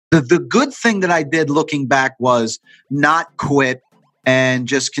The good thing that I did looking back was not quit and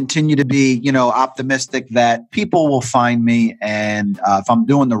just continue to be, optimistic that people will find me. And if I'm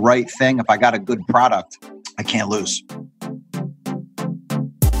doing the right thing, if I got a good product, I can't lose.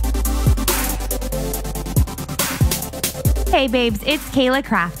 Hey babes, it's Kayla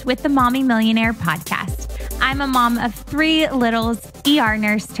Kraft with the Mommy Millionaire podcast. I'm a mom of 3 littles, ER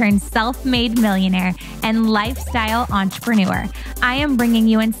nurse turned self-made millionaire, and lifestyle entrepreneur. I am bringing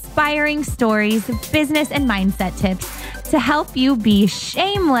you inspiring stories, business and mindset tips to help you be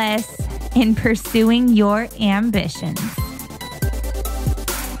shameless in pursuing your ambitions.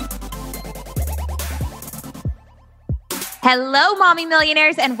 Hello, Mommy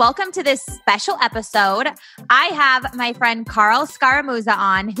Millionaires, and welcome to this special episode. I have my friend Carl Scaramuzza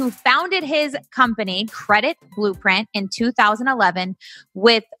on, who founded his company, Credit Blueprint, in 2011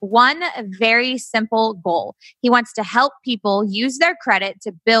 with one very simple goal. He wants to help people use their credit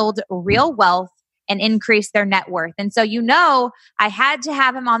to build real wealth and increase their net worth. And so, I had to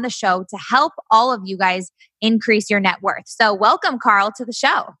have him on the show to help all of you guys increase your net worth. So welcome, Carl, to the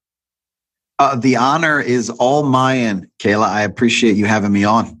show. The honor is all mine, Kayla. I appreciate you having me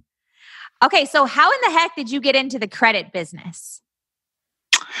on. Okay, so how in the heck did you get into the credit business?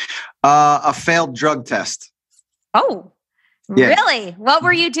 A failed drug test. Oh, yeah. Really? What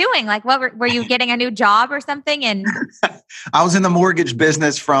were you doing? Like, were you getting a new job or something? And I was in the mortgage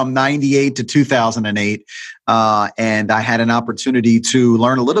business from 98 to 2008. And I had an opportunity to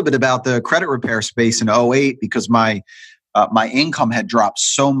learn a little bit about the credit repair space in 2008 because my income had dropped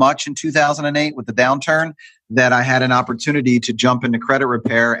so much in 2008 with the downturn that I had an opportunity to jump into credit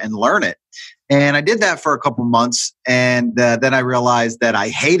repair and learn it. And I did that for a couple months. And then I realized that I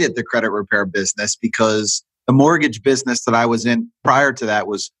hated the credit repair business because the mortgage business that I was in prior to that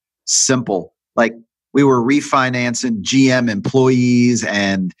was simple. Like we were refinancing GM employees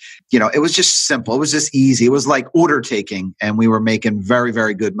and, it was just simple. It was just easy. It was like order taking and we were making very,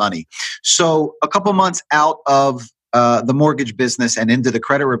 very good money. So a couple months out of the mortgage business and into the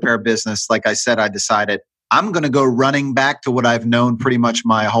credit repair business, like I said, I decided I'm going to go running back to what I've known pretty much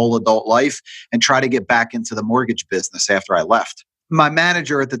my whole adult life and try to get back into the mortgage business after I left. My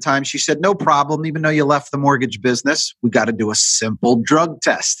manager at the time, she said, no problem. Even though you left the mortgage business, we got to do a simple drug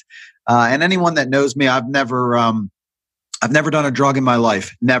test. And anyone that knows me, I've never done a drug in my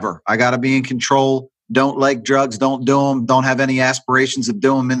life. Never. I got to be in control. Don't like drugs. Don't do them. Don't have any aspirations of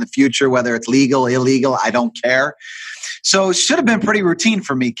doing them in the future, whether it's legal, illegal. I don't care. So it should have been pretty routine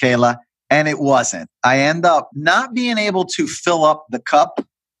for me, Kayla, and it wasn't. I end up not being able to fill up the cup,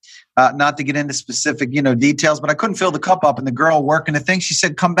 not to get into specific, details, but I couldn't fill the cup up. And the girl working the thing, she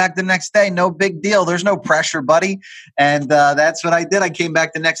said, come back the next day. No big deal. There's no pressure, buddy. And that's what I did. I came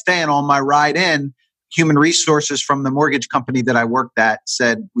back the next day and on my ride in, human resources from the mortgage company that I worked at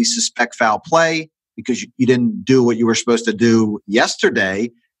said, we suspect foul play because you didn't do what you were supposed to do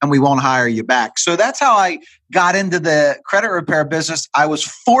yesterday, and we won't hire you back. So that's how I got into the credit repair business. I was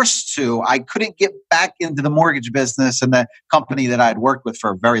forced to. I couldn't get back into the mortgage business and the company that I had worked with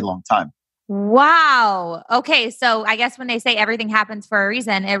for a very long time. Wow. Okay. So I guess when they say everything happens for a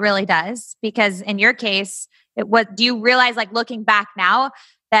reason, it really does. Because in your case, do you realize, like looking back now,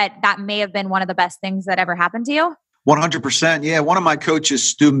 that may have been one of the best things that ever happened to you? 100%. Yeah. One of my coaches,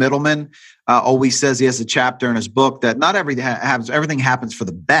 Stu Middleman, always says he has a chapter in his book that not everything happens for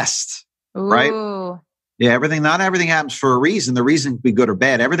the best. Ooh. Right? Yeah. Not everything happens for a reason. The reason could be good or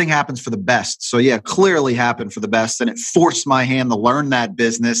bad. Everything happens for the best. So yeah, clearly happened for the best. And it forced my hand to learn that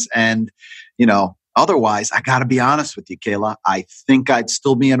business. And, otherwise, I got to be honest with you, Kayla, I think I'd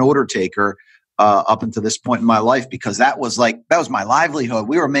still be an order taker up until this point in my life, because that was my livelihood.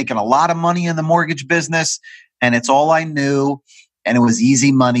 We were making a lot of money in the mortgage business. And it's all I knew, and it was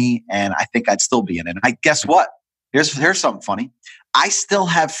easy money, and I think I'd still be in it. And guess what? Here's something funny. I still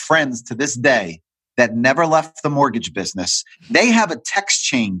have friends to this day that never left the mortgage business. They have a text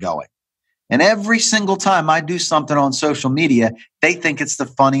chain going. And every single time I do something on social media, they think it's the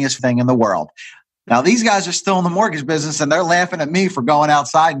funniest thing in the world. Now, these guys are still in the mortgage business, and they're laughing at me for going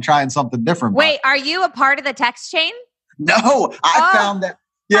outside and trying something different. Wait, are you a part of the text chain? No, I found that.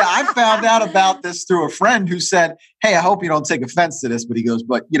 Yeah, I found out about this through a friend who said, hey, I hope you don't take offense to this. But he goes,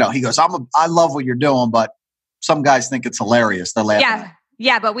 I love what you're doing, but some guys think it's hilarious. They're laughing.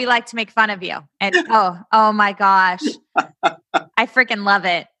 Yeah, but we like to make fun of you. And oh my gosh. I freaking love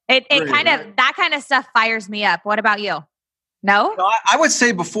it. That kind of stuff fires me up. What about you? No? I would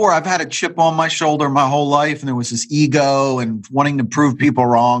say before, I've had a chip on my shoulder my whole life, and there was this ego and wanting to prove people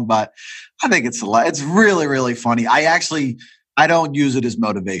wrong. But I think it's really, really funny. I don't use it as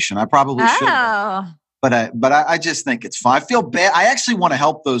motivation. I probably should. But I just think it's fine. I feel bad. I actually want to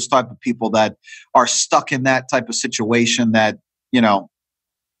help those type of people that are stuck in that type of situation that,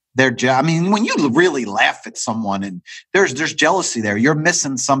 I mean, when you really laugh at someone and there's jealousy there, you're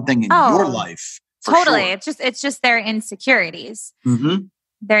missing something in your life. Totally. Sure. It's just their insecurities. Mm-hmm.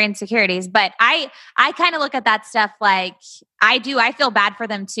 Their insecurities. But I kind of look at that stuff like I feel bad for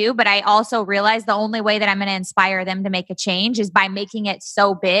them too, but I also realize the only way that I'm going to inspire them to make a change is by making it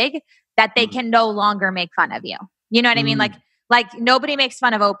so big that they can no longer make fun of you. You know what I mean? Like nobody makes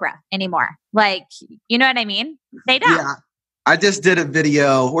fun of Oprah anymore. Like, you know what I mean? They don't. Yeah. I just did a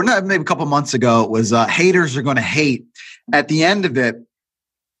video, or not, maybe a couple months ago. It was haters are going to hate. At the end of it,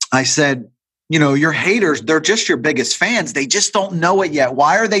 I said, your haters, they're just your biggest fans. They just don't know it yet.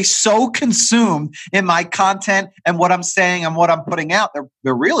 Why are they so consumed in my content and what I'm saying and what I'm putting out?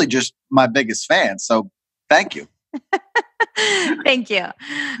 They're really just my biggest fans. So thank you. Thank you.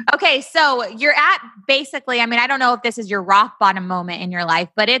 Okay. So you're at basically, I mean, I don't know if this is your rock bottom moment in your life,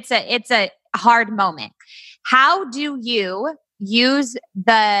 but it's a hard moment. How do you use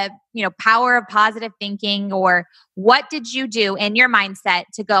the, power of positive thinking, or what did you do in your mindset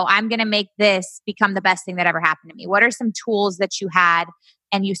to go, I'm going to make this become the best thing that ever happened to me? What are some tools that you had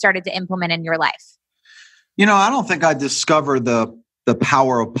and you started to implement in your life? I don't think I discovered the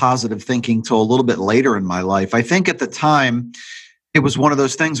power of positive thinking till a little bit later in my life. I think at the time it was one of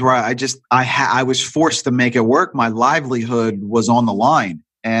those things where I was forced to make it work. My livelihood was on the line.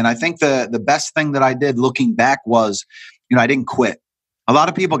 And I think the best thing that I did looking back was, I didn't quit. A lot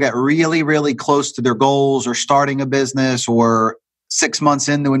of people get really, really close to their goals or starting a business or 6 months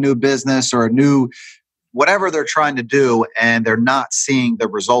into a new business or a new whatever they're trying to do, and they're not seeing the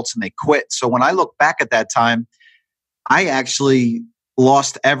results and they quit. So when I look back at that time, I actually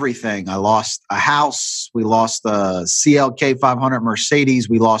lost everything. I lost a house. We lost a CLK 500 Mercedes.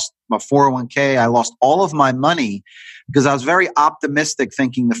 We lost my 401k. I lost all of my money because I was very optimistic,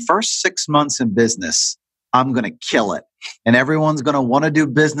 thinking the first 6 months in business, I'm going to kill it. And everyone's going to want to do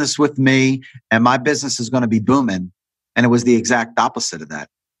business with me and my business is going to be booming. And it was the exact opposite of that.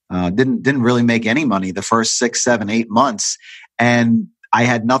 Didn't really make any money the first 6, 7, 8 months. And I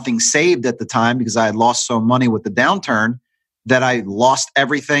had nothing saved at the time because I had lost so money with the downturn that I lost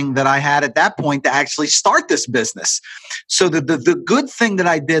everything that I had at that point to actually start this business. So the good thing that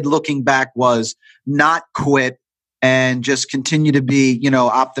I did looking back was not quit and just continue to be,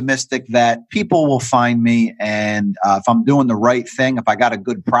 optimistic that people will find me. And if I'm doing the right thing, if I got a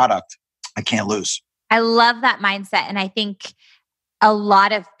good product, I can't lose. I love that mindset. And I think a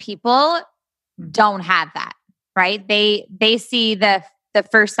lot of people don't have that, right? They see the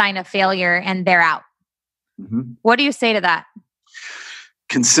first sign of failure and they're out. Mm-hmm. What do you say to that?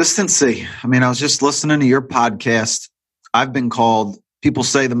 Consistency. I mean, I was just listening to your podcast. I've been called, people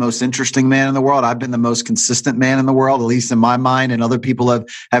say, the most interesting man in the world. I've been the most consistent man in the world, at least in my mind. And other people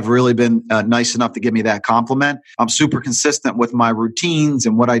have really been nice enough to give me that compliment. I'm super consistent with my routines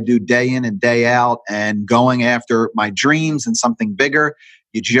and what I do day in and day out and going after my dreams and something bigger.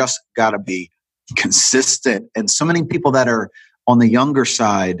 You just got to be consistent. And so many people that are on the younger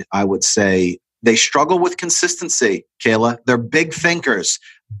side, I would say, they struggle with consistency, Kayla. They're big thinkers,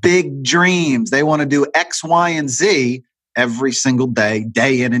 big dreams. They want to do X, Y, and Z every single day,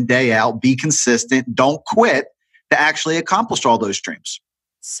 day in and day out. Be consistent. Don't quit to actually accomplish all those dreams.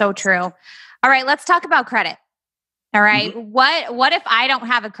 So true. All right, let's talk about credit. All right. Mm-hmm. What if I don't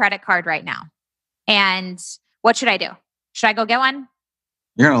have a credit card right now? And what should I do? Should I go get one?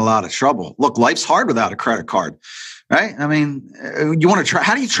 You're in a lot of trouble. Look, life's hard without a credit card, right? I mean, you want to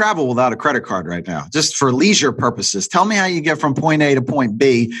how do you travel without a credit card right now? Just for leisure purposes. Tell me how you get from point A to point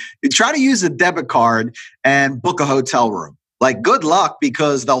B. You try to use a debit card and book a hotel room. Like, good luck,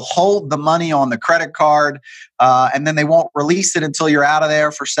 because they'll hold the money on the credit card and then they won't release it until you're out of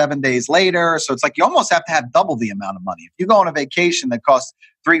there for 7 days later. So it's like you almost have to have double the amount of money. If you go on a vacation that costs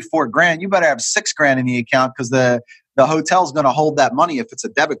 $3-4 grand, you better have $6 in the account, because the hotel's going to hold that money if it's a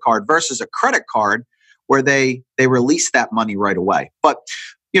debit card, versus a credit card where they release that money right away. But,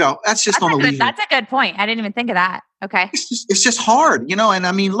 that's just that's a good point. I didn't even think of that. Okay. It's just hard, and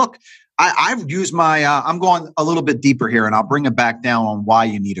I mean, look, I've used my, I'm going a little bit deeper here and I'll bring it back down on why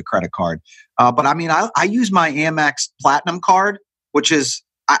you need a credit card. But I mean, I use my Amex Platinum card, which is,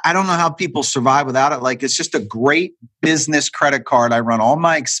 I don't know how people survive without it. Like, it's just a great business credit card. I run all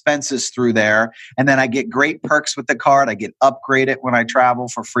my expenses through there, and then I get great perks with the card. I get upgraded when I travel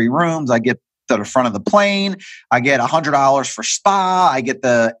for free rooms. I get to the front of the plane. I get $100 for spa. I get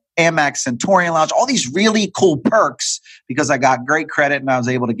the Amex Centurion Lounge, all these really cool perks because I got great credit and I was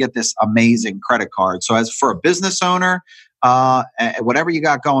able to get this amazing credit card. So as for a business owner, whatever you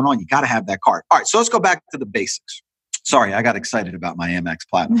got going on, you got to have that card. All right, so let's go back to the basics. Sorry, I got excited about my Amex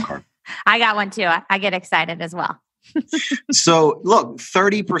Platinum card. I got one too. I get excited as well. So look,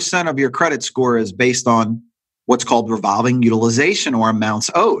 30% of your credit score is based on what's called revolving utilization or amounts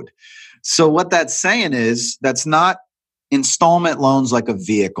owed. So what that's saying is that's not installment loans like a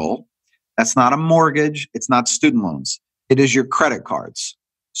vehicle. That's not a mortgage. It's not student loans. It is your credit cards.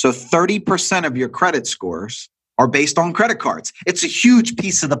 So 30% of your credit scores are based on credit cards. It's a huge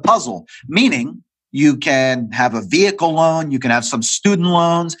piece of the puzzle, meaning you can have a vehicle loan, you can have some student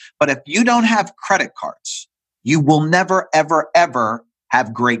loans, but if you don't have credit cards, you will never, ever, ever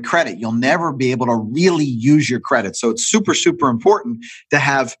have great credit. You'll never be able to really use your credit. So it's super, super important to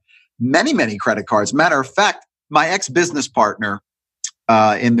have many, many credit cards. Matter of fact, my ex-business partner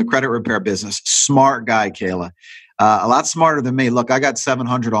in the credit repair business, smart guy, Kayla, a lot smarter than me. Look, I got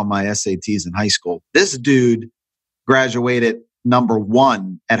 700 on my SATs in high school. This dude graduated number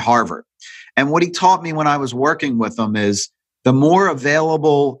 1 at Harvard. And what he taught me when I was working with him is the more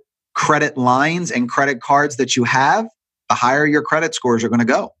available credit lines and credit cards that you have, the higher your credit scores are going to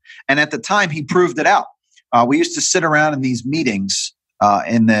go. And at the time, he proved it out. We used to sit around in these meetings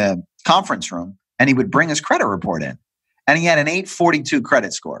in the conference room, and he would bring his credit report in. And he had an 842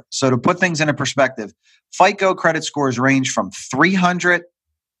 credit score. So to put things into perspective, FICO credit scores range from 300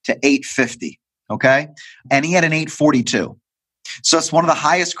 to 850, okay? And he had an 842. So it's one of the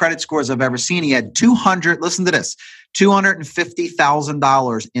highest credit scores I've ever seen. He had listen to this,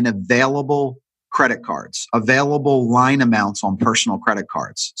 $250,000 in available credit cards, available line amounts on personal credit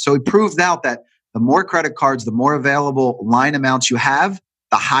cards. So he proved out that the more credit cards, the more available line amounts you have,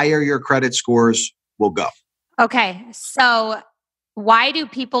 the higher your credit scores will go. Okay. So why do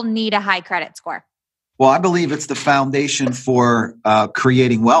people need a high credit score? Well, I believe it's the foundation for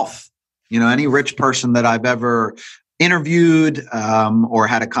creating wealth. You know, any rich person that I've ever interviewed or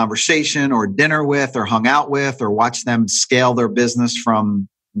had a conversation or dinner with or hung out with or watched them scale their business from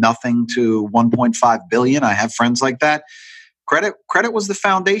nothing to 1.5 billion. I have friends like that. Credit was the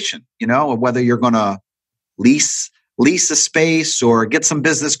foundation, you know, whether you're going to lease a space or get some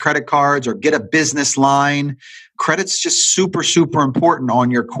business credit cards or get a business line. Credit's just super, super important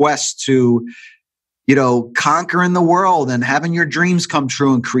on your quest to, you know, conquering the world and having your dreams come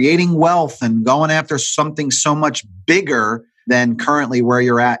true and creating wealth and going after something so much bigger than currently where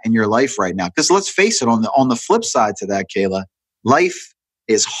you're at in your life right now. Because let's face it, on the flip side to that, Kayla, life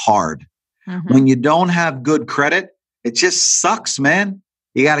is hard. Mm-hmm. When you don't have good credit, it just sucks, man.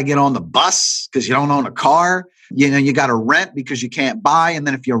 You got to get on the bus because you don't own a car. You know, you got to rent because you can't buy. And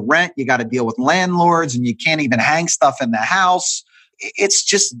then if you rent, you got to deal with landlords and you can't even hang stuff in the house. It's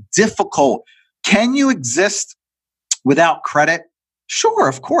just difficult. Can you exist without credit? Sure,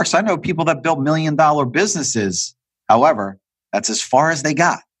 of course. I know people that built $1 million businesses. However, that's as far as they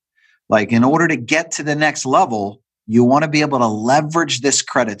got. Like, in order to get to the next level, you want to be able to leverage this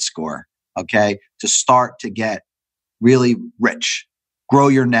credit score, okay, to start to get really rich, grow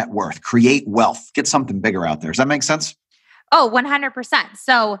your net worth, create wealth, get something bigger out there. Does that make sense? Oh, 100%.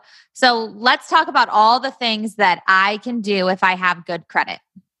 So let's talk about all the things that I can do if I have good credit.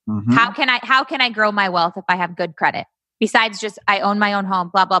 Mm-hmm. How can I grow my wealth if I have good credit? Besides just I own my own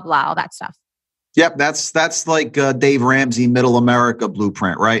home, blah, blah, blah, all that stuff. Yep. That's like Dave Ramsey, Middle America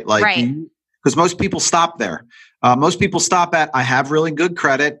blueprint, right? Like, right. Because most people stop there. Most people stop at, I have really good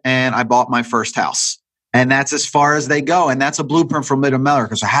credit and I bought my first house. And that's as far as they go. And that's a blueprint for Middle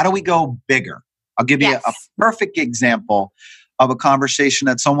America. So how do we go bigger? I'll give you a perfect example of a conversation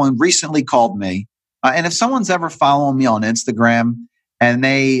that someone recently called me. And if someone's ever following me on Instagram and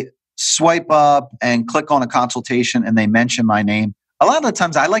they swipe up and click on a consultation and they mention my name, a lot of the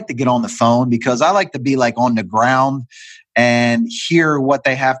times I like to get on the phone because I like to be like on the ground and hear what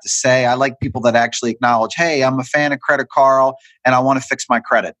they have to say. I like people that actually acknowledge, hey, I'm a fan of Credit Carl and I want to fix my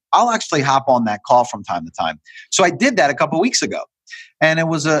credit. I'll actually hop on that call from time to time. So I did that a couple of weeks ago. And it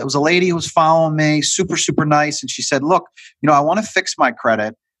was a lady who was following me, super, super nice. And she said, look, you know, I want to fix my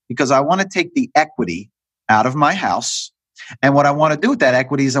credit because I want to take the equity out of my house. And what I want to do with that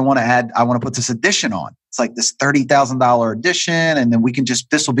equity is I want to put this addition on. It's like this $30,000 addition. And then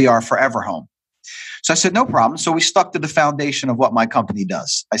this will be our forever home. So I said, no problem. So we stuck to the foundation of what my company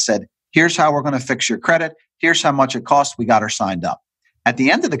does. I said, here's how we're going to fix your credit. Here's how much it costs. We got her signed up. At the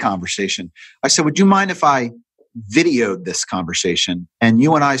end of the conversation, I said, would you mind if I videoed this conversation and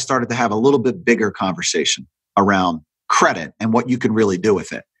you and I started to have a little bit bigger conversation around credit and what you can really do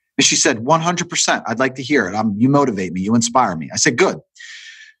with it? And she said, 100%. I'd like to hear it. You motivate me. You inspire me. I said, good.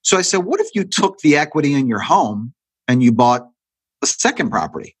 So I said, what if you took the equity in your home and you bought a second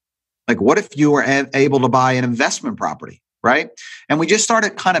property? Like, what if you were able to buy an investment property? right? And we just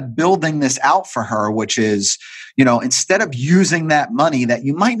started kind of building this out for her, which is, instead of using that money that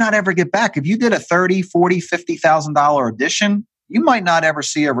you might not ever get back, if you did a $30, $40, $50,000 addition, you might not ever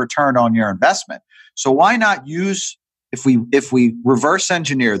see a return on your investment. So why not use, if we reverse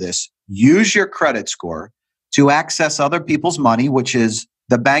engineer this, use your credit score to access other people's money, which is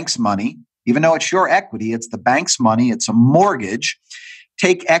the bank's money. Even though it's your equity, it's the bank's money. It's a mortgage.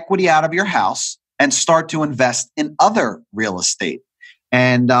 Take equity out of your house and start to invest in other real estate.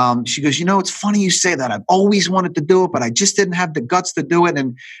 And she goes, it's funny you say that. I've always wanted to do it, but I just didn't have the guts to do it.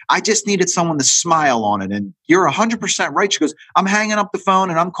 And I just needed someone to smile on it. And you're 100% right. She goes, I'm hanging up the phone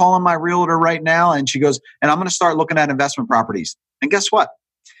and I'm calling my realtor right now. And she goes, and I'm going to start looking at investment properties. And guess what?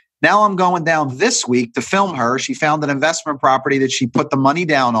 Now I'm going down this week to film her. She found an investment property that she put the money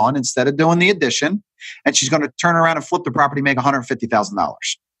down on instead of doing the addition. And she's going to turn around and flip the property, make $150,000.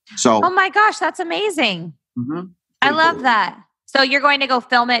 So, oh my gosh, that's amazing. Mm-hmm. I love that. So you're going to go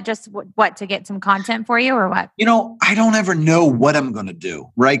film it just to get some content for you or what? I don't ever know what I'm going to do,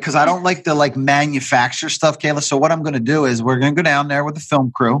 right? Because I don't like to manufacture stuff, Kayla. So what I'm going to do is we're going to go down there with the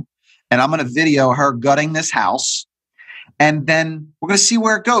film crew and I'm going to video her gutting this house. And then we're going to see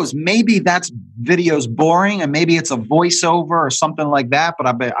where it goes. Maybe that video's boring and maybe it's a voiceover or something like that. But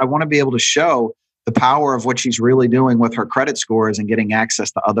I want to be able to show the power of what she's really doing with her credit scores and getting access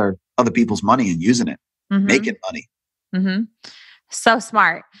to other people's money and using it, making money. Mm-hmm. So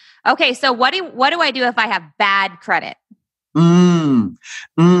smart. Okay. So what do I do if I have bad credit?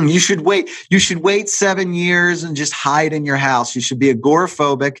 You should wait. You should wait 7 years and just hide in your house. You should be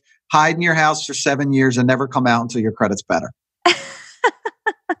agoraphobic, hide in your house for 7 years and never come out until your credit's better.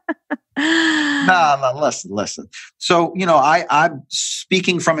 No, listen. So, I'm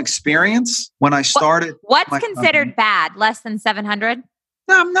speaking from experience. When I started. What's considered bad? Less than 700?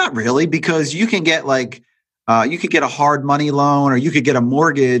 No, not really, because you can get you could get a hard money loan or you could get a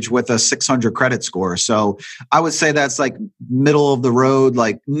mortgage with a 600 credit score. So I would say that's middle of the road,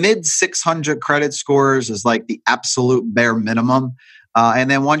 mid 600 credit scores is the absolute bare minimum.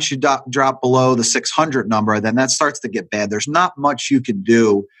 And then once you drop below the 600 number, then that starts to get bad. There's not much you can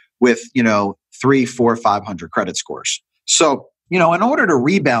do with, 3, 4, 500 credit scores. So, in order to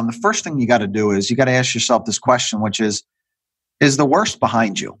rebound, the first thing you got to do is you got to ask yourself this question, which is the worst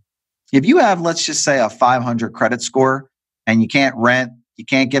behind you? If you have, let's just say, a 500 credit score and you can't rent, you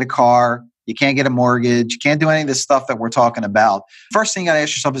can't get a car, you can't get a mortgage, you can't do any of this stuff that we're talking about, first thing you got to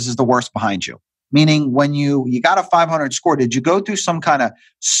ask yourself is the worst behind you? Meaning when you got a 500 score, did you go through some kind of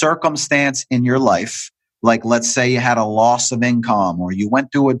circumstance in your life? Like let's say you had a loss of income or you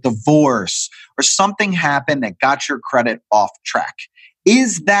went through a divorce or something happened that got your credit off track.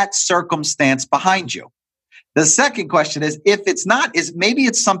 Is that circumstance behind you? The second question is, if it's not, maybe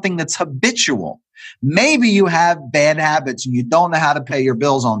it's something that's habitual. Maybe you have bad habits and you don't know how to pay your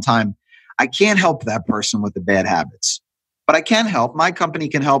bills on time. I can't help that person with the bad habits, but I can help. My company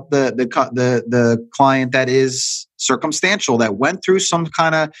can help the client that is circumstantial, that went through some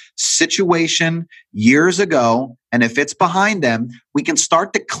kind of situation years ago. And if it's behind them, we can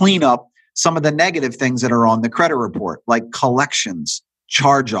start to clean up some of the negative things that are on the credit report, like collections,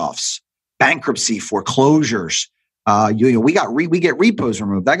 charge-offs, bankruptcy, foreclosures. We get repos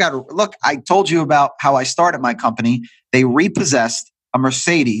removed. I told you about how I started my company. They repossessed a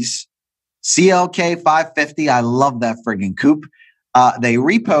Mercedes CLK 550. I love that friggin' coupe. They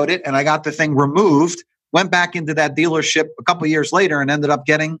repoed it and I got the thing removed, went back into that dealership a couple of years later and ended up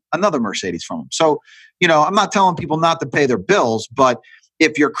getting another Mercedes from them. So, I'm not telling people not to pay their bills, but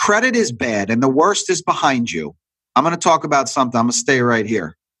if your credit is bad and the worst is behind you, I'm going to talk about something. I'm going to stay right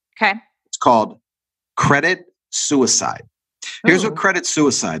here. Okay. It's called credit suicide. Here's what credit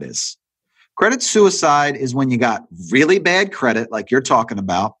suicide is. Credit suicide is when you got really bad credit, like you're talking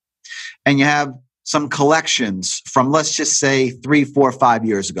about, and you have some collections from, let's just say 3, 4, 5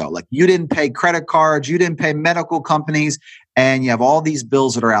 years ago. Like you didn't pay credit cards, you didn't pay medical companies, and you have all these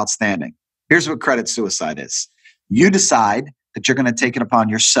bills that are outstanding. Here's what credit suicide is. You decide that you're going to take it upon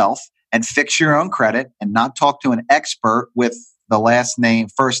yourself and fix your own credit and not talk to an expert with the last name,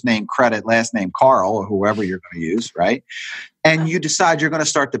 first name credit, last name Carl, or whoever you're going to use, right? And you decide you're going to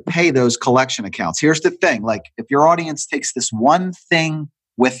start to pay those collection accounts. Here's the thing. If your audience takes this one thing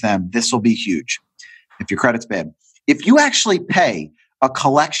with them, this will be huge. If your credit's bad. If you actually pay a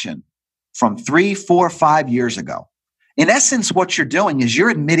collection from 3, 4, 5 years ago, in essence, what you're doing is you're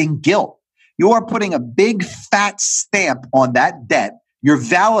admitting guilt. You are putting a big fat stamp on that debt. You're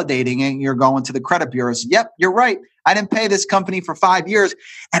validating it and you're going to the credit bureaus. Yep, you're right. I didn't pay this company for 5 years,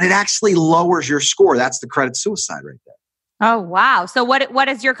 and it actually lowers your score. That's the credit suicide right there. Oh, wow. So what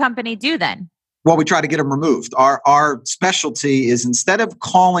does your company do then? Well, we try to get them removed. Our specialty is instead of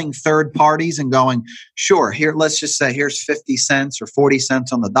calling third parties and going, sure, here, let's just say here's 50 cents or 40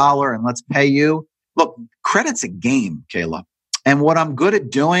 cents on the dollar and let's pay you. Look, credit's a game, Kayla. And what I'm good at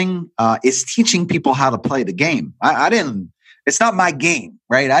doing is teaching people how to play the game. It's not my game,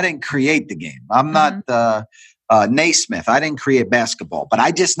 right? I didn't create the game. I'm not Naismith. I didn't create basketball, but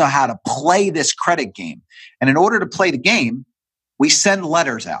I just know how to play this credit game. And in order to play the game, we send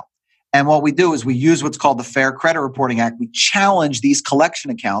letters out. And what we do is we use what's called the Fair Credit Reporting Act. We challenge these collection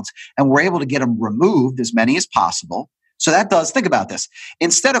accounts and we're able to get them removed, as many as possible. So that does, think about this.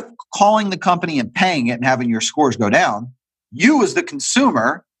 Instead of calling the company and paying it and having your scores go down, you as the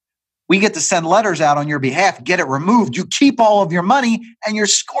consumer, we get to send letters out on your behalf, get it removed. You keep all of your money and your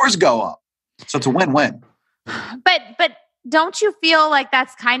scores go up. So it's a win-win. But don't you feel like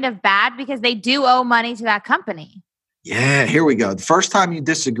that's kind of bad because they do owe money to that company? Yeah, here we go. The first time you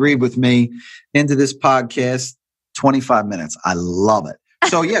disagreed with me into this podcast, 25 minutes. I love it.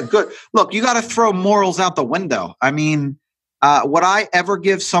 So yeah, good. Look, you got to throw morals out the window. I mean, would I ever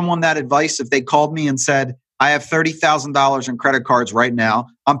give someone that advice if they called me and said, I have $30,000 in credit cards right now.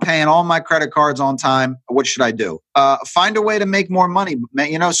 I'm paying all my credit cards on time. What should I do? Find a way to make more money.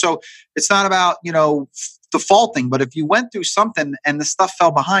 So it's not about, defaulting, but if you went through something and the stuff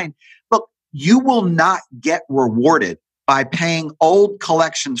fell behind, look, you will not get rewarded by paying old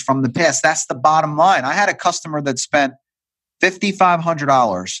collections from the past. That's the bottom line. I had a customer that spent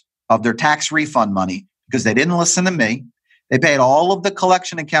 $5,500 of their tax refund money because they didn't listen to me. They paid all of the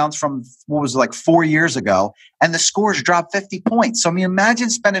collection accounts from what was like 4 years ago, and the scores dropped 50 points. So I mean, imagine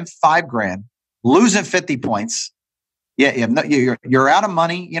spending $5,000, losing 50 points. Yeah, you're out of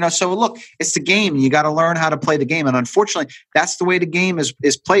money. So look, it's the game. You got to learn how to play the game. And unfortunately, that's the way the game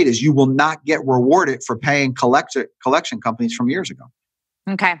is played, is you will not get rewarded for paying collection companies from years ago.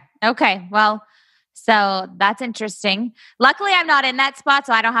 Okay. Well, so that's interesting. Luckily, I'm not in that spot,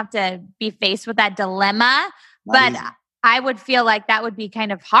 so I don't have to be faced with that dilemma. But I would feel like that would be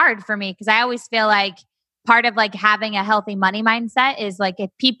kind of hard for me because I always feel like part of like having a healthy money mindset is like if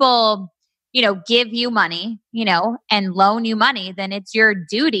people give you money, and loan you money, then it's your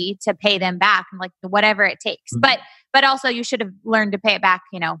duty to pay them back and like whatever it takes. Mm-hmm. But also you should have learned to pay it back,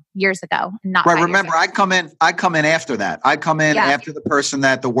 years ago. Not right. Remember, I come in after that. I come in after the person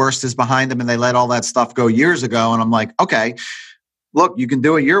that the worst is behind them and they let all that stuff go years ago. And I'm like, okay, look, you can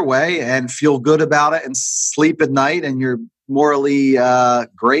do it your way and feel good about it and sleep at night and you're morally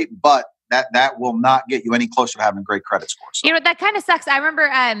great, but that will not get you any closer to having a great credit score. So. That kind of sucks. I remember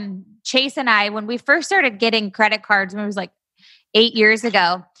Chase and I, when we first started getting credit cards, when it was like 8 years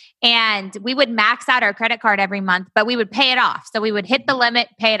ago, and we would max out our credit card every month, but we would pay it off. So we would hit the limit,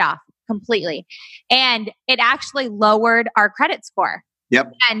 pay it off completely. And it actually lowered our credit score.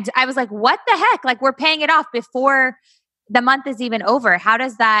 Yep. And I was like, what the heck? Like we're paying it off before the month is even over. How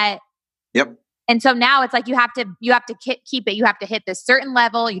does that? Yep. And so now it's like you have to keep it. You have to hit this certain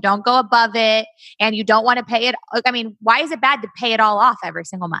level. You don't go above it, and you don't want to pay it. I mean, why is it bad to pay it all off every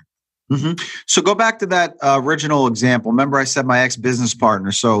single month? Mm-hmm. So go back to that original example. Remember, I said my ex-business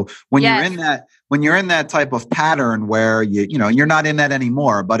partner. So when you're in that type of pattern where you're not in that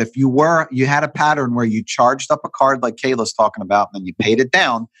anymore. But if you had a pattern where you charged up a card like Kayla's talking about, and then you paid it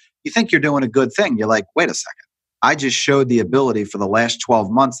down, you think you're doing a good thing. You're like, wait a second. I just showed the ability for the last 12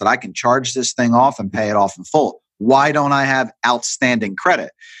 months that I can charge this thing off and pay it off in full. Why don't I have outstanding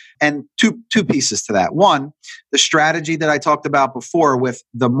credit? And two pieces to that. One, the strategy that I talked about before with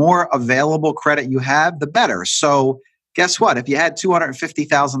the more available credit you have, the better. So guess what? If you had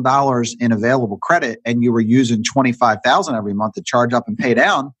 $250,000 in available credit and you were using $25,000 every month to charge up and pay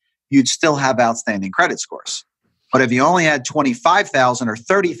down, you'd still have outstanding credit scores. But if you only had $25,000 or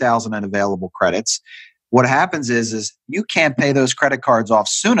 $30,000 in available credits, what happens is you can't pay those credit cards off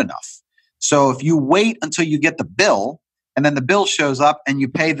soon enough. So if you wait until you get the bill and then the bill shows up and you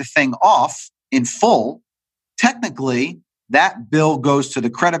pay the thing off in full, technically that bill goes to the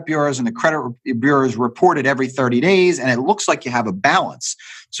credit bureaus and the credit bureaus report it every 30 days and it looks like you have a balance.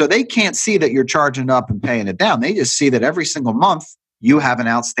 So they can't see that you're charging up and paying it down. They just see that every single month you have an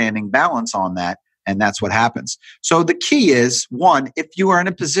outstanding balance on that. And that's what happens. So the key is, one, if you are in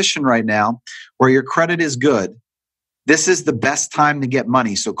a position right now where your credit is good, this is the best time to get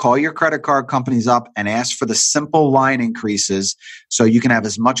money. So call your credit card companies up and ask for the simple line increases so you can have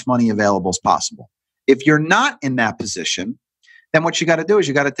as much money available as possible. If you're not in that position, then what you got to do is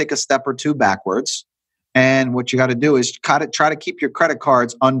you got to take a step or two backwards. And what you got to do is try to keep your credit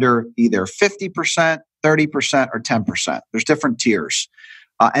cards under either 50%, 30%, or 10%. There's different tiers.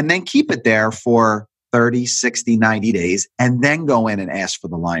 And then keep it there for 30, 60, 90 days, and then go in and ask for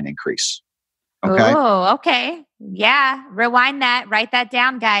the line increase. Okay. Oh, okay. Yeah. Rewind that. Write that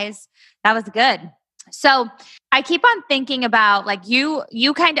down, guys. That was good. So I keep on thinking about like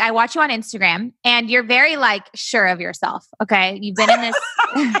I watch you on Instagram and you're very like sure of yourself. Okay. You've been in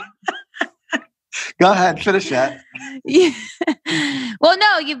this. Go ahead. Finish that. Yeah. Well,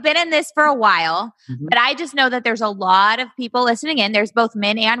 no, you've been in this for a while, Mm-hmm. but I just know that there's a lot of people listening in. There's both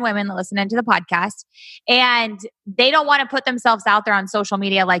men and women that listen into the podcast, and they don't want to put themselves out there on social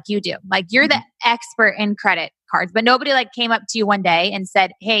media like you do. Like you're the expert in credit cards, but nobody like came up to you one day and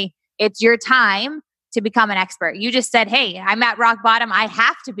said, "Hey, it's your time to become an expert." You just said, "Hey, I'm at rock bottom. I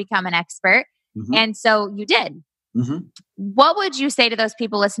have to become an expert." Mm-hmm. And so you did. Mm-hmm. What would you say to those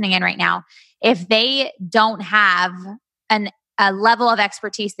people listening in right now if they don't have a level of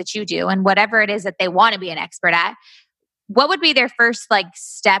expertise that you do and whatever it is that they want to be an expert at? What would be their first like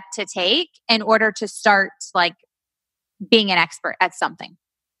step to take in order to start like being an expert at something?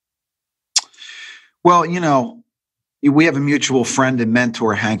 Well, we have a mutual friend and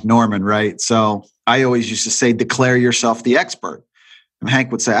mentor, Hank Norman, right? So I always used to say, declare yourself the expert. And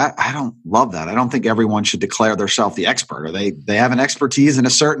Hank would say, I don't love that. I don't think everyone should declare themselves the expert, or they have an expertise in a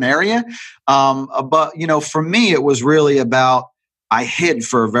certain area. But, for me, it was really about, I hid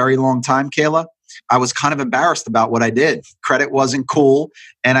for a very long time, Kayla. I was kind of embarrassed about what I did. Credit wasn't cool.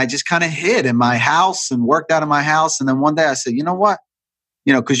 And I just kind of hid in my house and worked out of my house. And then one day I said, you know what?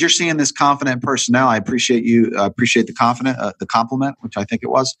 Because you're seeing this confident person now. I appreciate you. Appreciate the compliment, which I think it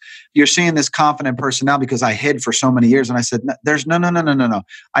was. You're seeing this confident person now because I hid for so many years. And I said, there's no.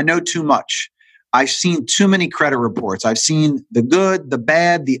 I know too much. I've seen too many credit reports. I've seen the good, the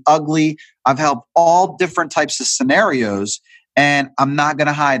bad, the ugly. I've helped all different types of scenarios. And I'm not going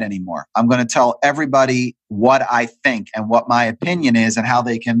to hide anymore. I'm going to tell everybody what I think and what my opinion is and how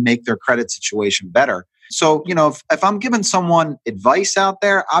they can make their credit situation better. So, if I'm giving someone advice out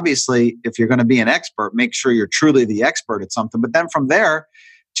there, obviously, if you're going to be an expert, make sure you're truly the expert at something. But then from there,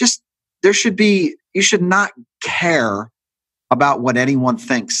 you should not care about what anyone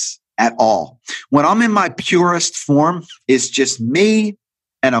thinks at all. When I'm in my purest form, it's just me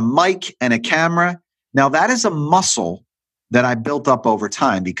and a mic and a camera. Now, that is a muscle that I built up over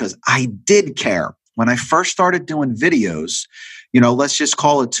time because I did care. When I first started doing videos, let's just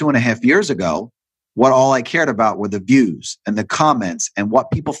call it 2.5 years ago, what all I cared about were the views and the comments and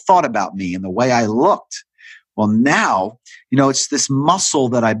what people thought about me and the way I looked. Well, now, it's this muscle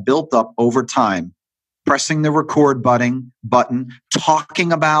that I built up over time, pressing the record button,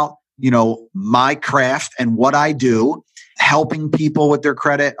 talking about, my craft and what I do, helping people with their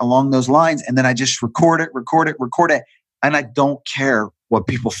credit along those lines. And then I just record it. And I don't care what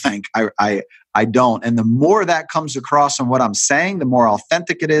people think. I don't. And the more that comes across in what I'm saying, the more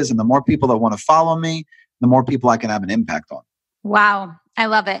authentic it is. And the more people that want to follow me, the more people I can have an impact on. Wow. I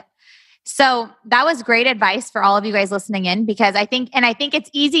love it. So that was great advice for all of you guys listening in, because I think it's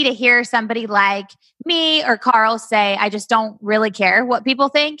easy to hear somebody like me or Carl say, I just don't really care what people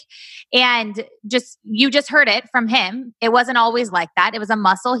think. And you just heard it from him. It wasn't always like that. It was a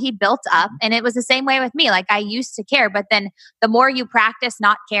muscle he built up. And it was the same way with me. Like I used to care, but then the more you practice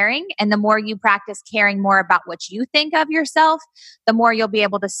not caring and the more you practice caring more about what you think of yourself, the more you'll be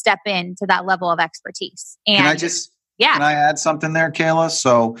able to step into that level of expertise. And Can I add something there, Kayla?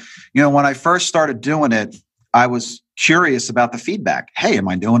 So, when I first started doing it, I was curious about the feedback. Hey, am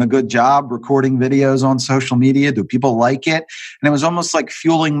I doing a good job recording videos on social media? Do people like it? And it was almost like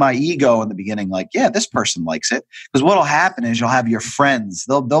fueling my ego in the beginning. Like, yeah, this person likes it. Because what'll happen is you'll have your friends.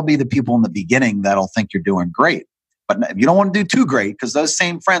 They'll be the people in the beginning that'll think you're doing great. But you don't want to do too great because those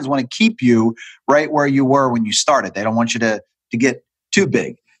same friends want to keep you right where you were when you started. They don't want you to get too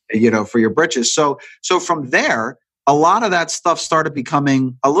big, for your britches. So from there, a lot of that stuff started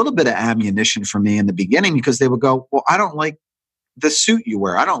becoming a little bit of ammunition for me in the beginning because they would go, well, I don't like the suit you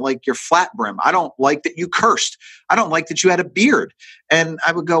wear. I don't like your flat brim. I don't like that you cursed. I don't like that you had a beard. And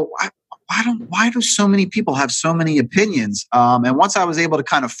I would go, why do so many people have so many opinions? And once I was able to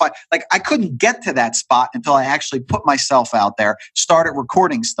kind of fight, like I couldn't get to that spot until I actually put myself out there, started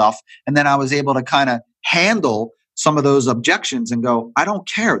recording stuff. And then I was able to kind of handle some of those objections and go, I don't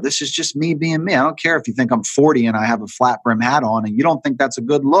care. This is just me being me. I don't care if you think I'm 40 and I have a flat brim hat on and you don't think that's a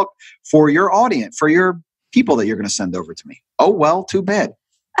good look for your audience, for your people that you're going to send over to me. Oh, well, too bad.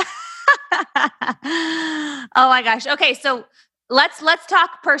 Oh my gosh. Okay. So let's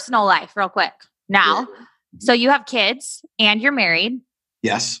talk personal life real quick now. Yeah. So you have kids and you're married.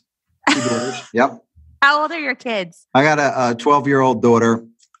 Yes. 2 daughters. Yep. How old are your kids? I got a 12-year-old daughter,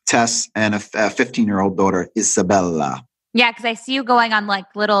 Tess, and a 15-year-old daughter, Isabella. Yeah, because I see you going on like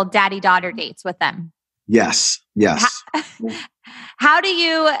little daddy-daughter dates with them. Yes. Yes. How do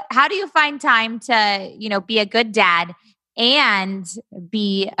you find time to, be a good dad and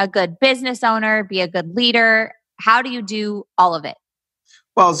be a good business owner, be a good leader? How do you do all of it?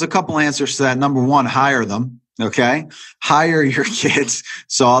 Well, there's a couple answers to that. Number one, hire them. Okay. Hire your kids.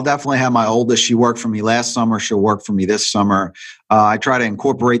 So I'll definitely have my oldest. She worked for me last summer. She'll work for me this summer. I try to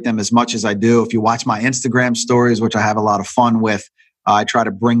incorporate them as much as I do. If you watch my Instagram stories, which I have a lot of fun with, I try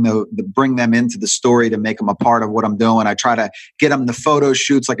to bring them into the story to make them a part of what I'm doing. I try to get them the photo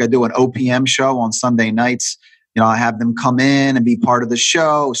shoots like I do an OPM show on Sunday nights. I have them come in and be part of the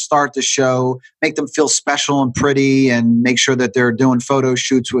show, start the show, make them feel special and pretty, and make sure that they're doing photo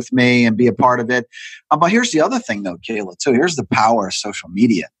shoots with me and be a part of it. But here's the other thing, though, Kayla, too. Here's the power of social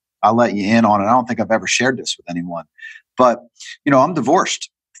media. I'll let you in on it. I don't think I've ever shared this with anyone. But, I'm divorced,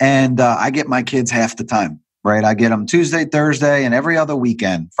 and I get my kids half the time, right? I get them Tuesday, Thursday, and every other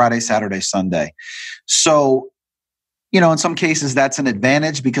weekend, Friday, Saturday, Sunday. So, in some cases, that's an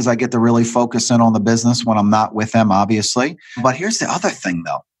advantage because I get to really focus in on the business when I'm not with them, obviously. But here's the other thing,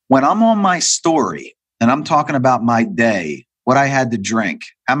 though. When I'm on my story and I'm talking about my day, what I had to drink,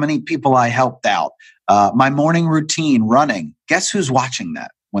 how many people I helped out, my morning routine, running, guess who's watching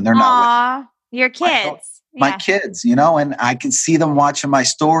that when they're not with me? Your kids. My kids, and I can see them watching my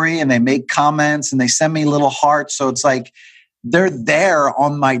story and they make comments and they send me little hearts. So it's like, they're there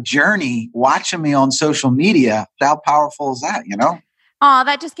on my journey watching me on social media. How powerful is that, Oh,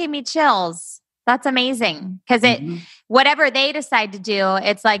 that just gave me chills. That's amazing. Because whatever they decide to do,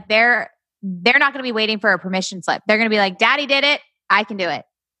 it's like they're not going to be waiting for a permission slip. They're going to be like, Daddy did it. I can do it.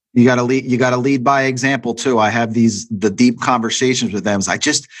 You got to lead by example too. I have the deep conversations with them.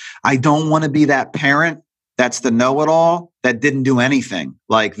 I don't want to be that parent that's the know-it-all that didn't do anything.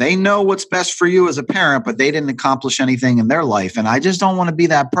 Like they know what's best for you as a parent, but they didn't accomplish anything in their life. And I just don't want to be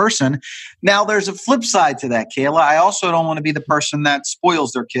that person. Now there's a flip side to that, Kayla. I also don't want to be the person that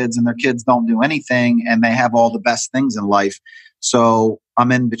spoils their kids and their kids don't do anything and they have all the best things in life. So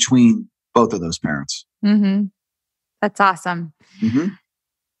I'm in between both of those parents. Mm-hmm. That's awesome. Mm-hmm. You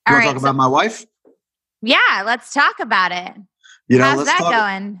want to talk about my wife? Yeah, let's talk about it. How's that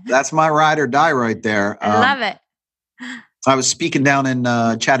going? That's my ride or die right there. I love it. I was speaking down in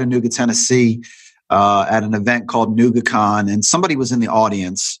Chattanooga, Tennessee, at an event called NugaCon, and somebody was in the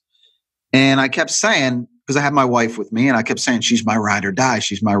audience. And I kept saying, because I had my wife with me, and I kept saying, she's my ride or die.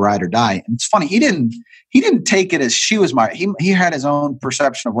 She's my ride or die. And it's funny, he didn't take it as she was he had his own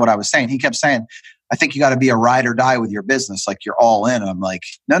perception of what I was saying. He kept saying, I think you got to be a ride or die with your business. Like you're all in. And I'm like,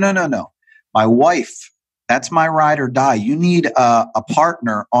 no. My wife, that's my ride or die. You need a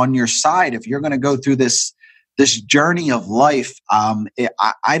partner on your side if you're going to go through this journey of life.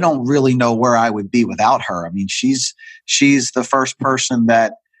 I don't really know where I would be without her. I mean, she's the first person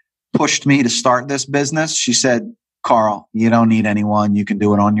that pushed me to start this business. She said, Carl, you don't need anyone. You can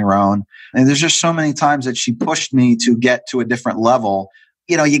do it on your own. And there's just so many times that she pushed me to get to a different level.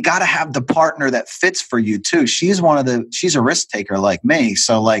 You got to have the partner that fits for you too. She's a risk taker like me.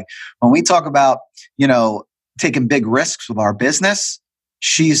 So like when we talk about, taking big risks with our business,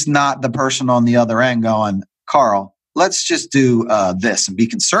 she's not the person on the other end going, Carl, let's just do this and be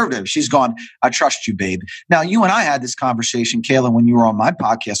conservative. She's gone, I trust you, babe. Now, you and I had this conversation, Kayla, when you were on my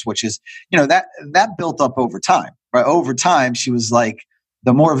podcast, which is, that built up over time, right? Over time, she was like,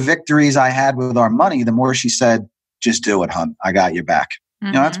 the more victories I had with our money, the more she said, just do it, hon. I got your back.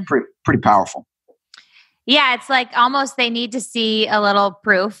 Mm-hmm. That's pretty powerful. Yeah, it's like almost they need to see a little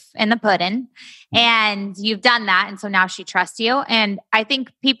proof in the pudding. And you've done that. And so now she trusts you. And I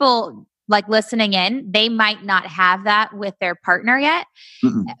think people like listening in, they might not have that with their partner yet.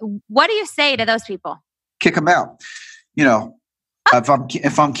 Mm-mm. What do you say to those people? Kick them out.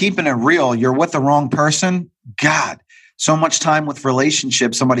 If I'm keeping it real, you're with the wrong person. God, so much time with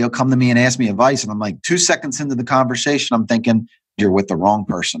relationships, somebody will come to me and ask me advice. And I'm like, 2 seconds into the conversation, I'm thinking, you're with the wrong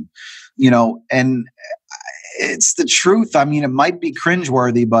person. And it's the truth. I mean, it might be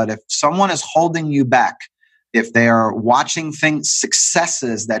cringeworthy, but if someone is holding you back, if they are watching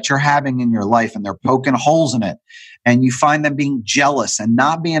successes that you're having in your life and they're poking holes in it, and you find them being jealous and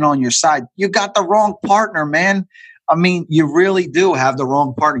not being on your side, you got the wrong partner, man. I mean, you really do have the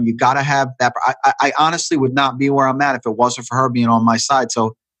wrong partner. You got to have that. I honestly would not be where I'm at if it wasn't for her being on my side.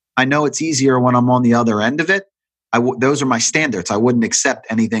 So I know it's easier when I'm on the other end of it. Those are my standards. I wouldn't accept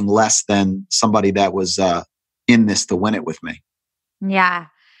anything less than somebody that was in this to win it with me. Yeah.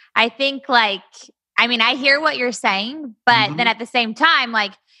 I think I hear what you're saying, but then at the same time,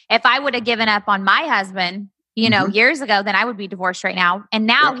 like if I would have given up on my husband, years ago, then I would be divorced right now. And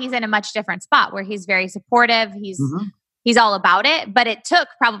now he's in a much different spot where he's very supportive. He's he's all about it, but it took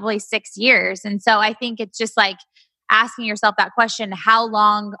probably 6 years. And so I think it's just like asking yourself that question, how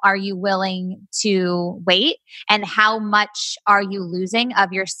long are you willing to wait? And how much are you losing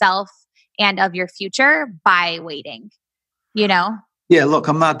of yourself and of your future by waiting? You know? Yeah, look,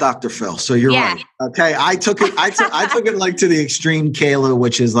 I'm not Dr. Phil, so you're right. Okay, I took it like to the extreme, Kayla,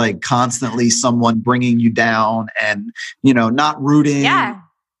 which is like constantly someone bringing you down and, not rooting. Yeah.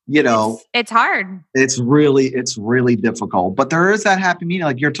 It's hard. It's really difficult. But there is that happy medium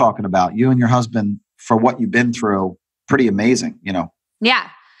like you're talking about. You and your husband, for what you've been through, pretty amazing, Yeah.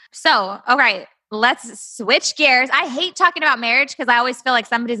 So, all right, let's switch gears. I hate talking about marriage because I always feel like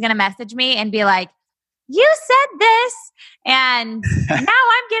somebody's going to message me and be like, you said this and now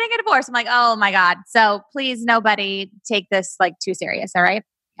I'm getting a divorce. I'm like, oh my God. So please, nobody take this like too serious. All right.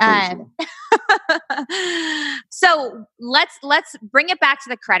 So let's bring it back to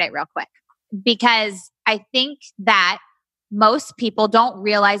the credit real quick, because I think that most people don't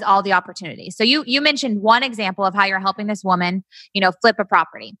realize all the opportunities. So you mentioned one example of how you're helping this woman, flip a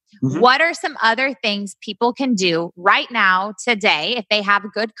property. Mm-hmm. What are some other things people can do right now, today, if they have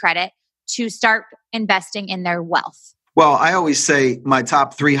good credit, to start investing in their wealth? Well, I always say my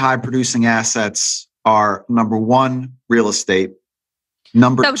top 3 high producing assets are number 1, real estate.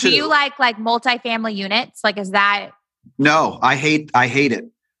 Number 2. So do you like multifamily units? Like, is that? No, I hate it.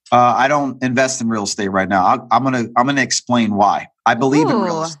 I don't invest in real estate right now. I'm gonna explain why. I believe in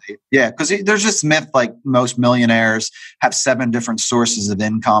real estate. Yeah, because there's this myth like most millionaires have 7 different sources of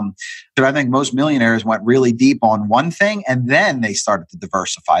income. But I think most millionaires went really deep on one thing and then they started to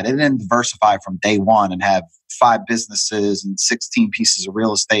diversify. They didn't diversify from day one and have 5 businesses and 16 pieces of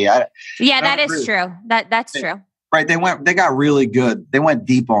real estate. That is true. That's true. Right. They got really good. They went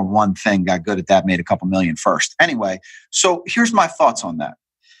deep on one thing, got good at that, made a couple million first. Anyway, so here's my thoughts on that.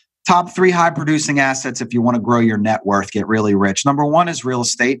 Top 3 high producing assets if you want to grow your net worth, get really rich. Number 1 is real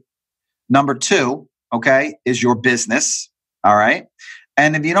estate. Number 2, is your business. All right.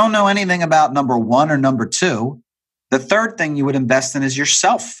 And if you don't know anything about number 1 or number 2, the third thing you would invest in is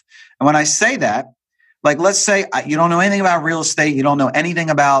yourself. And when I say that, like, let's say you don't know anything about real estate. You don't know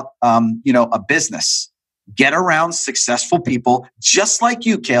anything about, a business. Get around successful people just like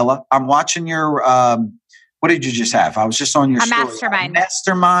you, Kayla. I'm watching your, what did you just have? I was just on your story. Mastermind.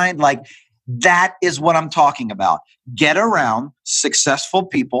 Mastermind. Like, that is what I'm talking about. Get around successful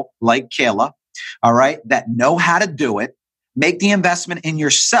people like Kayla, all right, that know how to do it. Make the investment in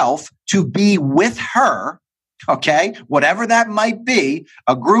yourself to be with her, okay, whatever that might be,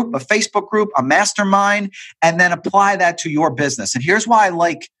 a group, a Facebook group, a mastermind, and then apply that to your business. And here's why I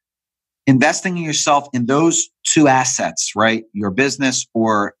like investing in yourself in those 2 assets, right? Your business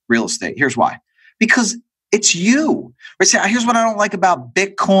or real estate. Here's why. Because it's you. Here's what I don't like about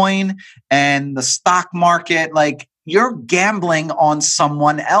Bitcoin and the stock market. Like, you're gambling on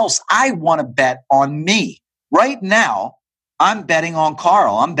someone else. I want to bet on me. Right now, I'm betting on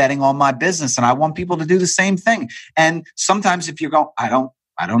Carl. I'm betting on my business, and I want people to do the same thing. And sometimes if you're going, I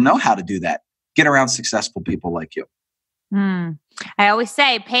don't know how to do that, get around successful people like you. I always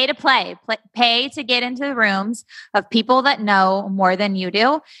say pay to play, pay to get into the rooms of people that know more than you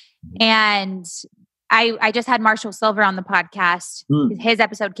do. And I just had Marshall Silver on the podcast. His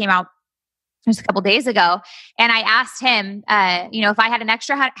episode came out just a couple days ago. And I asked him, if I had an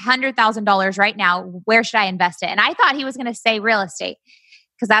extra $100,000 right now, where should I invest it? And I thought he was going to say real estate,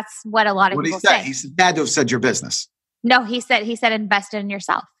 because that's what a lot of people say. He said, had to have said your business. No, he said invest in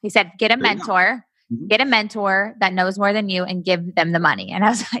yourself. He said, get a mentor. Get a mentor that knows more than you and give them the money. And I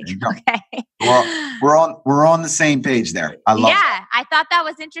was like, okay. We're on the same page there. I love that. I thought that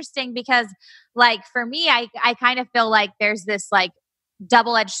was interesting because, like, for me, I kind of feel like there's this like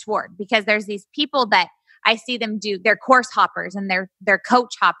double-edged sword, because there's these people that I see them do, they're course hoppers and they're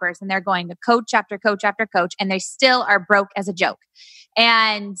coach hoppers, and they're going to coach after coach after coach, and they still are broke as a joke.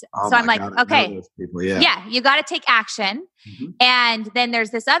 And so I'm like, okay, people, yeah, you got to take action. And then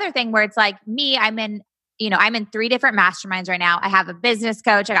there's this other thing where it's like me, I'm in 3 different masterminds right now. I have a business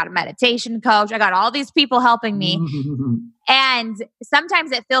coach. I got a meditation coach. I got all these people helping me. And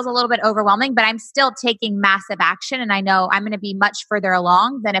sometimes it feels a little bit overwhelming, but I'm still taking massive action. And I know I'm going to be much further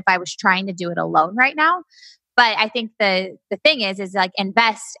along than if I was trying to do it alone right now. But I think the thing is like,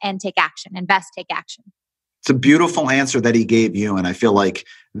 invest and take action, invest, take action. It's a beautiful answer that he gave you. And I feel like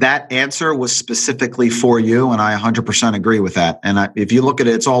that answer was specifically for you. And I 100% agree with that. And if you look at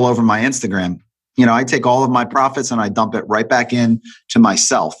it, it's all over my Instagram. I take all of my profits and I dump it right back in to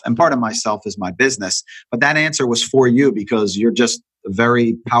myself. And part of myself is my business. But that answer was for you because you're just a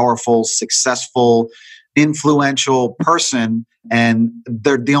very powerful, successful, influential person, and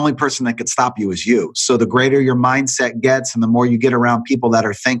they're the only person that could stop you is you. So the greater your mindset gets and the more you get around people that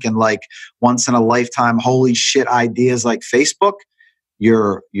are thinking like once in a lifetime, holy shit ideas like Facebook,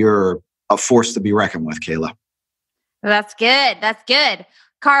 you're a force to be reckoned with, Kayla. That's good. That's good.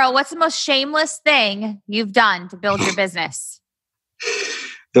 Carl, what's the most shameless thing you've done to build your business?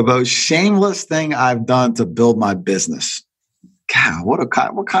 The most shameless thing I've done to build my business. God, what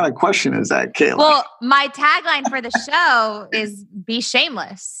kind of question is that, Kayla? Well, my tagline for the show is be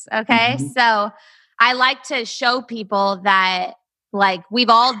shameless. Okay. Mm-hmm. So I like to show people that like we've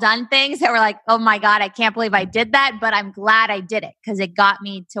all done things that were like, oh my God, I can't believe I did that, but I'm glad I did it because it got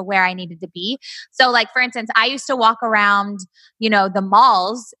me to where I needed to be. So like, for instance, I used to walk around, the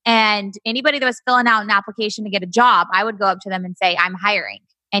malls, and anybody that was filling out an application to get a job, I would go up to them and say, I'm hiring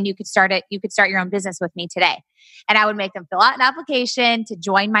and you could start your own business with me today. And I would make them fill out an application to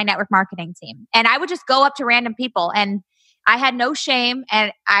join my network marketing team. And I would just go up to random people, and I had no shame,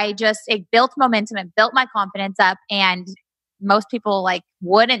 and it built momentum and built my confidence up. And most people like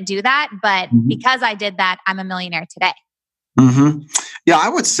wouldn't do that, but because I did that, I'm a millionaire today. Mm-hmm. Yeah, I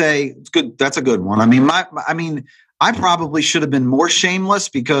would say it's good. That's a good one. I mean, I probably should have been more shameless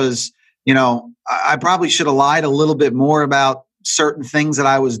because, I probably should have lied a little bit more about certain things that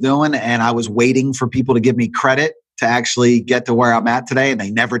I was doing, and I was waiting for people to give me credit to actually get to where I'm at today, and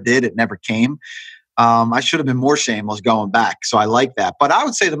they never did. It never came. I should have been more shameless going back. So I like that. But I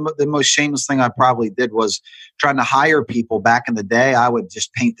would say the most shameless thing I probably did was trying to hire people back in the day. I would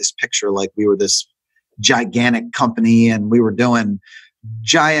just paint this picture like we were this gigantic company and we were doing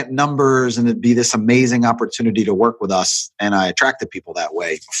giant numbers and it'd be this amazing opportunity to work with us. And I attracted people that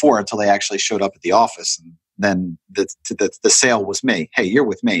way before until they actually showed up at the office. And then the sale was me. Hey, you're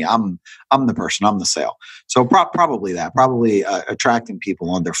with me. I'm the person. I'm the sale. So probably attracting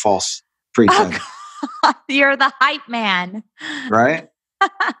people under false pretense. You're the hype man. Right?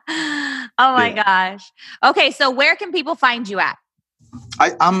 Oh my gosh. Okay. So where can people find you at?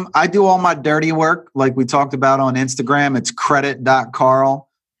 I do all my dirty work. Like we talked about on Instagram, it's credit.carl.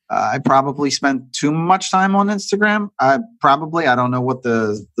 I probably spend too much time on Instagram. I don't know what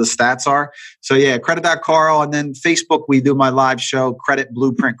the stats are. So yeah, credit.carl. And then Facebook, we do my live show, Credit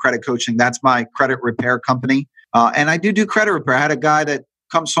Blueprint Credit Coaching. That's my credit repair company. And I do credit repair. I had a guy that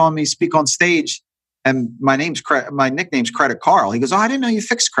comes on me speak on stage. And my nickname's Credit Carl. He goes, oh, I didn't know you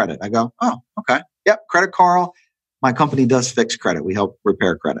fixed credit. I go, oh, okay. Yep, Credit Carl. My company does fix credit. We help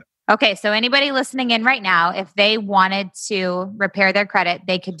repair credit. Okay, so anybody listening in right now, if they wanted to repair their credit,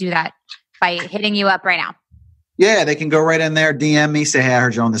 they could do that by hitting you up right now. Yeah, they can go right in there, DM me, say, hey, I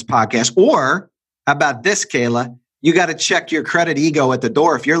heard you on this podcast. Or how about this, Kayla? You got to check your credit ego at the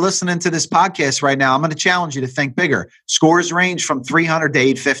door. If you're listening to this podcast right now, I'm going to challenge you to think bigger. Scores range from 300 to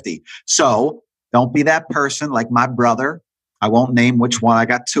 850. So don't be that person like my brother. I won't name which one. I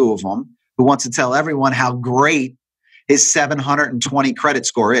got two of them who wants to tell everyone how great his 720 credit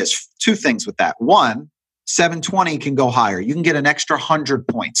score is. Two things with that. One, 720 can go higher. You can get an extra 100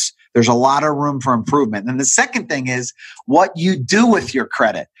 points. There's a lot of room for improvement. And the second thing is what you do with your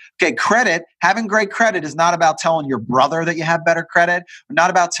credit. Okay, credit, having great credit is not about telling your brother that you have better credit, or not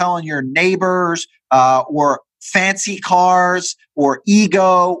about telling your neighbors or fancy cars or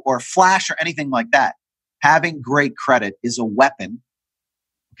ego or flash or anything like that. Having great credit is a weapon.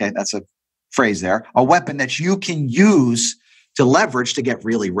 Okay, that's a phrase there. A weapon that you can use to leverage to get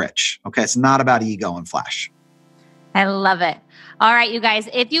really rich. Okay, it's not about ego and flash. I love it. All right, you guys,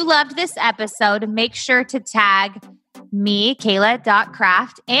 if you loved this episode, make sure to tag me,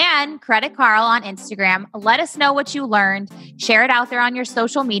 Kayla.craft, and Credit Carl on Instagram. Let us know what you learned. Share it out there on your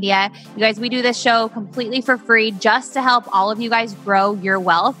social media. You guys, we do this show completely for free just to help all of you guys grow your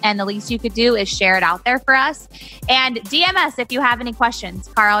wealth. And the least you could do is share it out there for us. And DM us if you have any questions.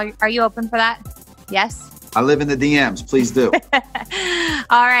 Carl, are you open for that? Yes? I live in the DMs. Please do.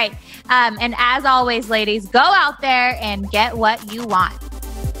 All right. And as always, ladies, go out there and get what you want.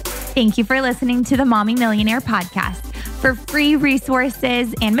 Thank you for listening to the Mommy Millionaire podcast. For free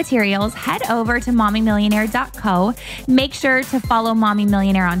resources and materials, head over to mommymillionaire.co. Make sure to follow Mommy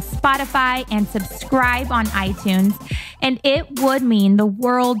Millionaire on Spotify and subscribe on iTunes. And it would mean the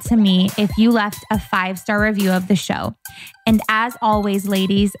world to me if you left a 5-star review of the show. And as always,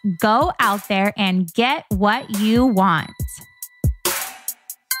 ladies, go out there and get what you want.